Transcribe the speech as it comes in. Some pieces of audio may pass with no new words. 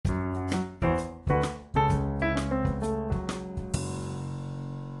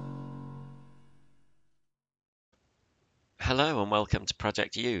Hello and welcome to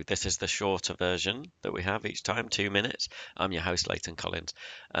Project U. This is the shorter version that we have each time, 2 minutes. I'm your host, Leighton Collins.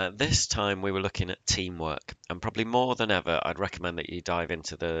 This time we were looking at teamwork, and probably more than ever, I'd recommend that you dive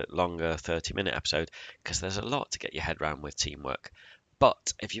into the longer 30-minute episode because there's a lot to get your head around with teamwork.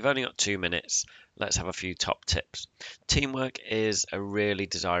 But if you've only got 2 minutes, let's have a few top tips. Teamwork is a really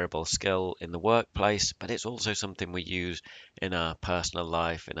desirable skill in the workplace, but it's also something we use in our personal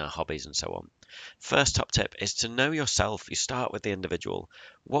life, in our hobbies, and so on. First top tip is to know yourself. You start with the individual.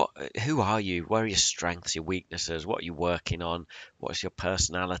 Who are you? Where are your strengths, your weaknesses? What are you working on? What's your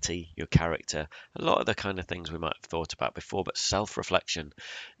personality, your character? A lot of the kind of things we might have thought about before, but self-reflection.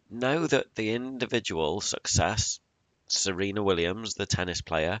 Know that the individual success, Serena Williams, the tennis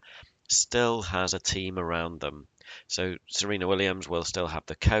player, still has a team around them. So Serena Williams will still have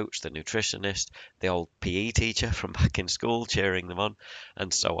the coach, the nutritionist, the old PE teacher from back in school cheering them on,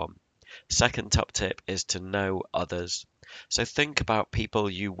 and so on. Second top tip is to know others. So think about people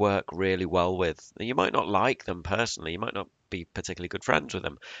you work really well with. You might not like them personally, you might not be particularly good friends with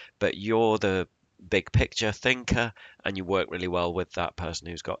them, but you're the big picture thinker and you work really well with that person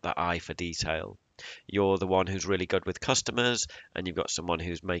who's got that eye for detail. You're the one who's really good with customers and you've got someone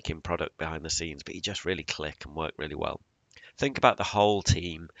who's making product behind the scenes, but you just really click and work really well. Think about the whole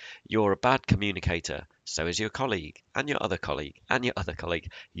team. You're a bad communicator, so is your colleague, and your other colleague, and your other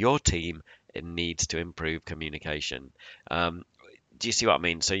colleague. Your team, it needs to improve communication. Um, do you see what I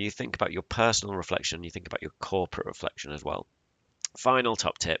mean? So you think about your personal reflection, you think about your corporate reflection as well. Final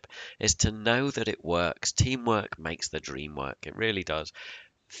top tip is to know that it works. Teamwork makes the dream work. It really does.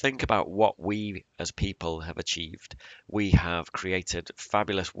 Think about what we as people have achieved. We have created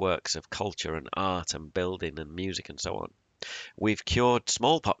fabulous works of culture and art and building and music and so on. We've cured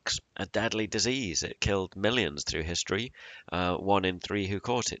smallpox, a deadly disease. It killed millions through history. 1 in 3 who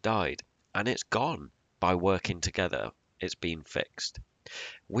caught it died. And it's gone by working together. It's been fixed.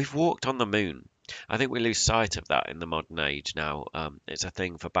 We've walked on the moon. I think we lose sight of that in the modern age now. It's a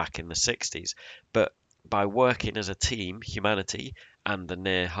thing for back in the 60s. But by working as a team, humanity and the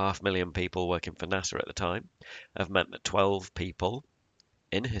near 500,000 people working for NASA at the time have meant that 12 people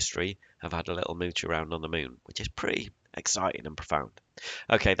in history have had a little mooch around on the moon, which is pretty exciting and profound.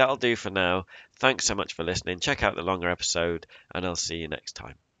 Okay, that'll do for now. Thanks so much for listening. Check out the longer episode, and I'll see you next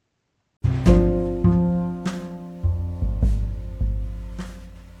time.